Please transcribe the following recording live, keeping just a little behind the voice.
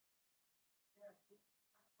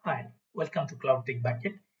Hi, welcome to Cloud Tech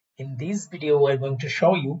Bucket. In this video, we're going to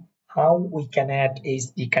show you how we can add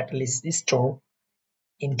HPE Catalyst Store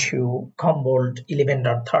into Commvault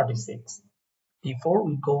 11.36. Before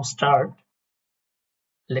we go start,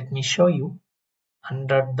 let me show you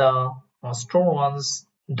under the StoreOnce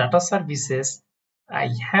data services, I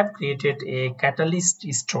have created a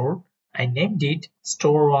Catalyst store. I named it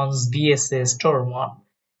StoreOnce VSA Store 1,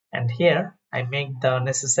 and here I make the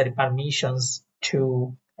necessary permissions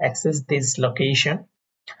to access this location.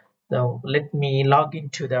 So let me log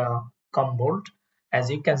into the Commvault. As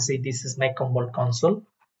you can see, this is my Commvault console.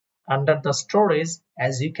 Under the storage,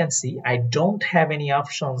 as you can see, I don't have any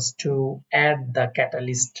options to add the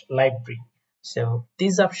Catalyst library. So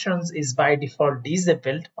these options is by default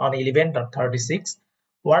disabled on 11.36.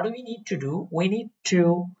 What do we need to do? We need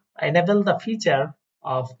to enable the feature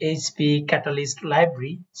of HPE Catalyst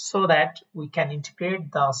library so that we can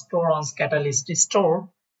integrate the StoreOnce Catalyst store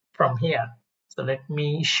from here. So let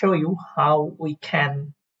me show you how we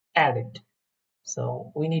can add it.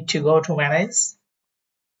 So we need to go to manage,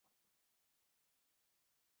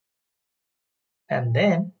 and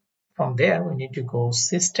then from there we need to go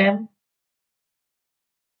system,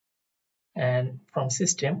 and from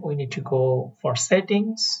system we need to go for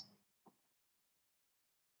settings,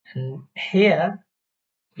 and here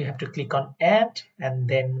we have to click on add and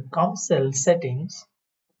then console settings.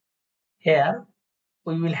 Here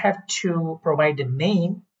we will have to provide a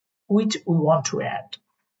name which we want to add.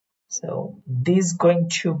 So this is going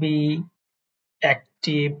to be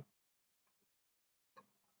activate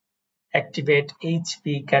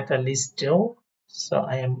HPE Catalyst store. So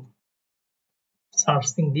I am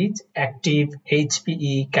searching this active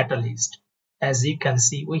HPE Catalyst. As you can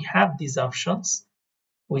see, we have these options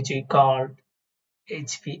which we called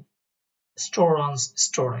HPE StoreOnce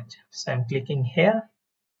storage. So I'm clicking here,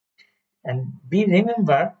 and we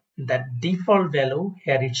remember that default value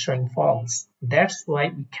here is showing false. That's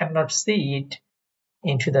why we cannot see it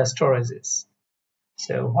into the storages.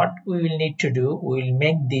 So what we will need to do, we will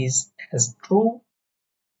make this as true,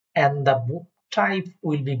 and the book type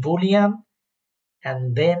will be Boolean,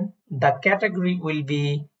 and then the category will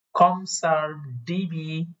be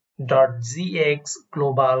comservdb.gx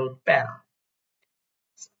global para.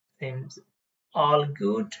 Seems all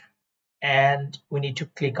good, and we need to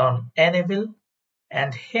click on enable,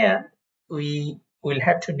 and here we will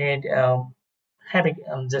have to need having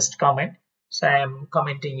just comment. So I am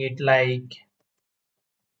commenting it like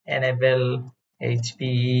enable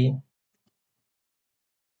HPE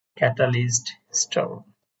Catalyst store,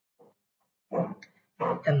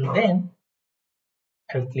 and then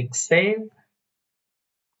I'll click save.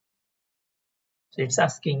 So it's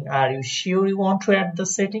asking, are you sure you want to add the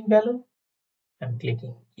setting value? I'm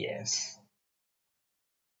clicking yes.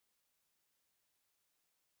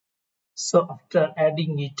 So after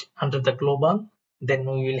adding it under the global, then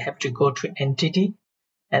we will have to go to entity,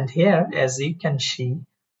 and here as you can see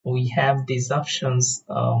we have these options,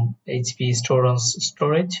 HPE StoreOnce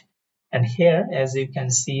storage, and here as you can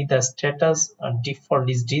see the status default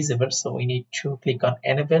is disabled, so we need to click on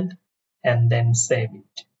enabled and then save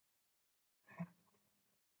it.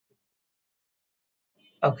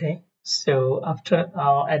 Okay, so after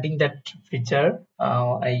adding that feature,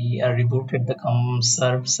 I rebooted the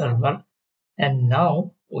Commserve server, and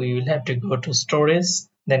now we will have to go to storage,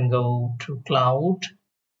 then go to cloud,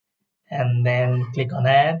 and then click on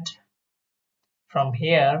add. From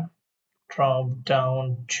here, drop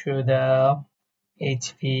down to the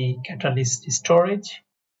HPE Catalyst storage,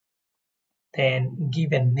 then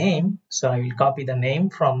give a name. So I will copy the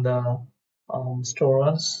name from the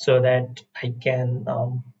StoreOnce so that I can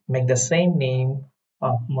make the same name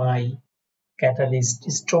of my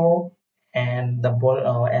Catalyst store, and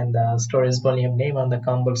the storage volume name on the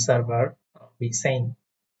Commvault server be same.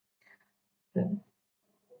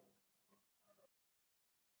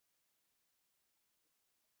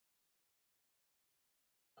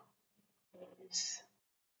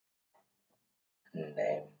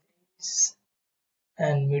 Name this,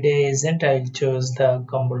 and media agent I'll choose the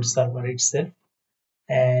Commvault server itself,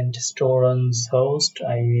 and StoreOnce host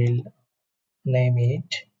I will name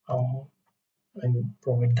it. I will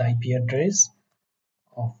provide the IP address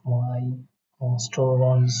of my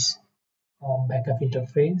StoreOnce backup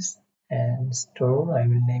interface, and store I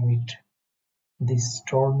will name it this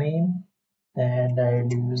store name, and I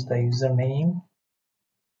will use the username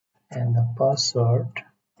and the password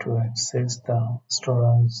to access the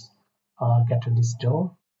StoreOnce Catalyst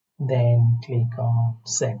store. Then click on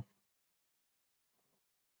save.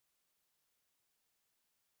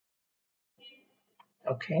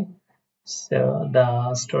 Okay, So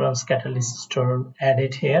the StoreOnce catalyst store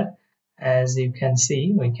added here. As you can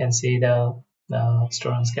see, we can see the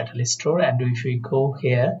StoreOnce catalyst store, and if we go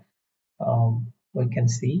here, we can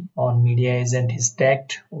see on media agent is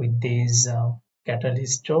tagged with this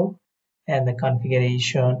catalyst store, and the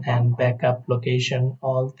configuration and backup location,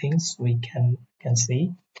 all things we can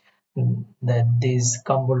see that this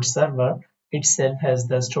Commvault server itself has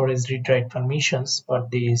the storage read-write permissions for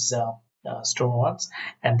these StoreOnce,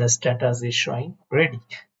 and the status is showing ready.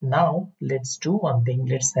 Now let's do one thing.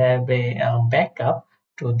 Let's have a backup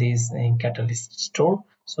to this catalyst store,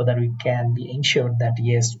 so that we can be ensured that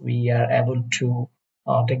yes, we are able to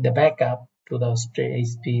take the backup to the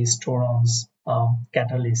HPE StoreOnce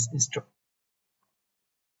catalyst store.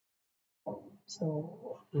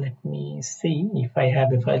 So let me see if I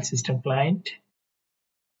have a file system client.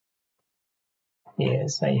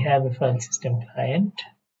 Yes, I have a file system client.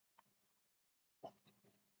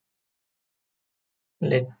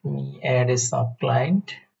 Let me add a sub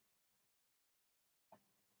client.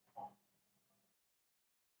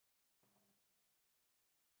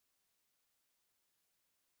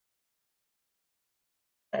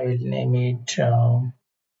 I will name it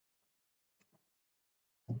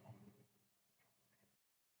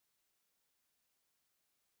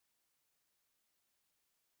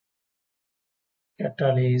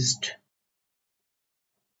catalyst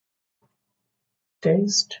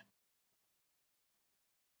test.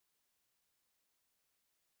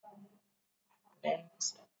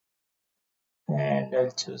 Next, and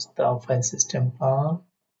I'll choose the file system path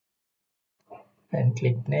and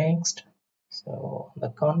click next. So the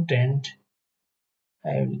content,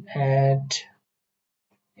 I will add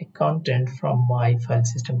a content from my file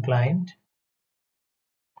system client.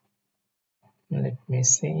 Let me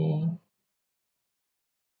see.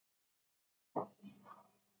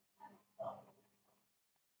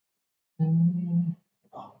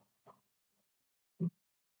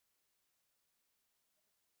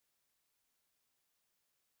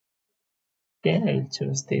 Okay, I'll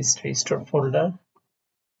choose this restore folder,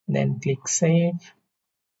 then click save.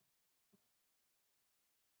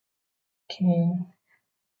 Okay,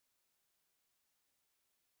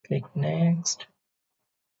 click next.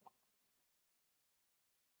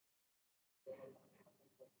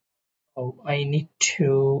 Oh, I need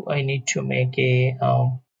to make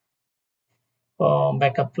a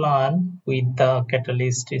backup plan with the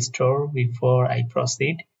catalyst store before I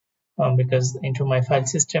proceed, because into my file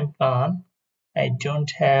system plan I don't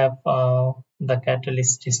have the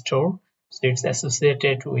catalyst store, so it's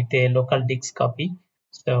associated with a local disk copy.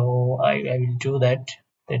 So I will do that.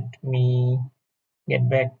 Let me get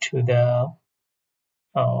back to the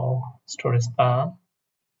storage plan.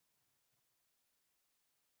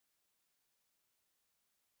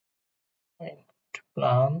 And to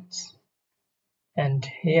plans, and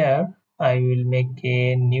here I will make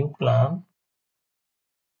a new plan,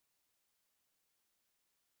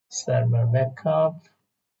 server backup.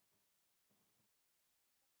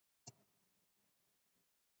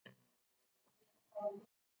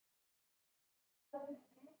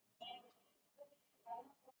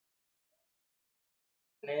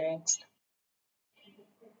 Next,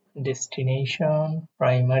 destination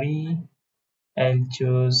primary, I'll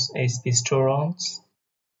choose HPE StoreOnce,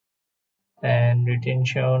 and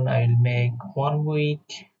retention I'll make 1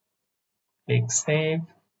 week. Click save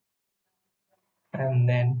and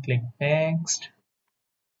then click next.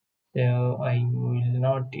 So I will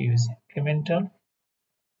not use incremental.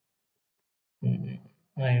 I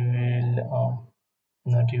will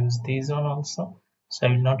not use this one also, so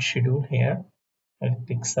I will not schedule here. I'll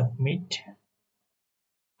click submit.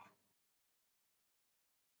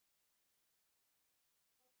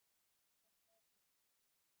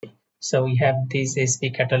 So we have this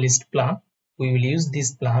HPE Catalyst plan. We will use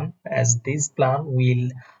this plan, as this plan will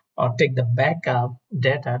take the backup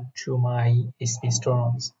data to my HPE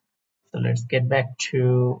StoreOnce. So let's get back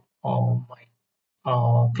to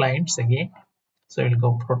my clients again. So we'll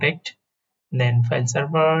go protect, then file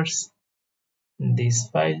servers, this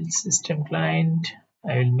file system client.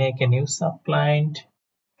 I will make a new sub client,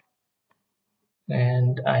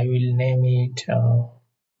 and I will name it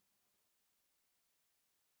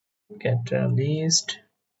catalyst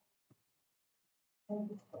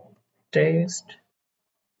test.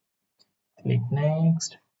 Click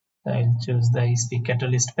next. I'll choose the HPE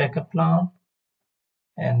Catalyst backup plan,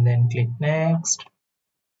 and then click next.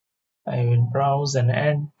 I will browse and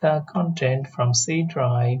add the content from C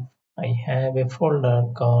drive. I have a folder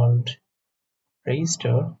called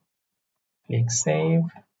restore. Click save.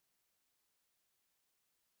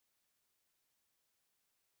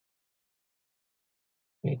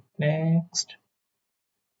 Click Next,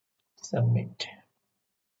 submit.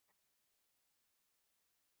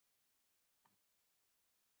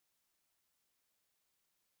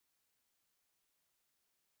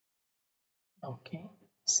 Okay,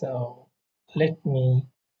 so let me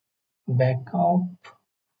back up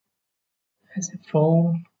as a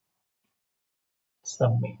phone,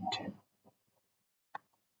 submit.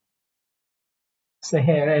 So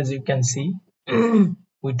here, as you can see,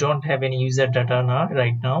 we don't have any user data now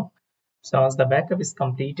right now. So as the backup is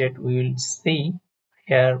completed, we will see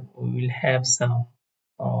here we will have some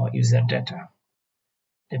user data.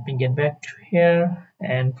 Let me get back to here,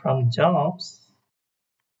 and from jobs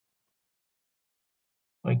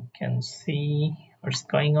we can see what's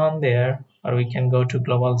going on there, or we can go to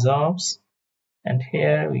global jobs, and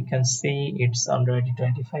here we can see it's already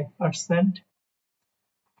 25%.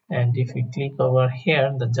 And if we click over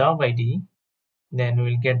here the job ID, then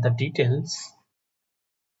we'll get the details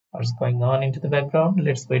what's going on into the background.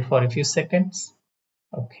 Let's wait for a few seconds.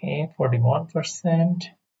 Okay, 41%,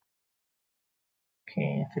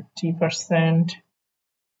 okay, 50%,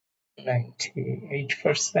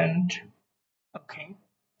 98%. Okay,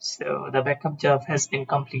 so the backup job has been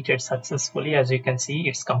completed successfully. As you can see,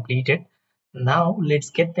 it's completed. Now let's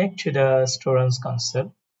get back to the StoreOnce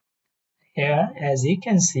console. Here, as you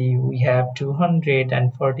can see, we have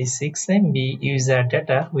 246 MB user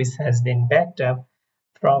data which has been backed up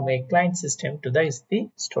from a client system to the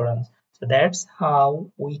HPE StoreOnce. So that's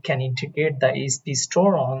how we can integrate the HPE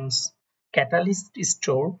StoreOnce Catalyst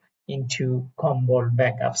store into Commvault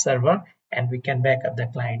backup server, and we can back up the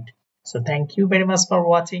client. So thank you very much for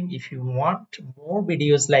watching. If you want more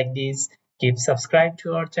videos like this, keep subscribe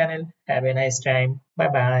to our channel. Have a nice time. Bye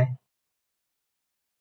bye.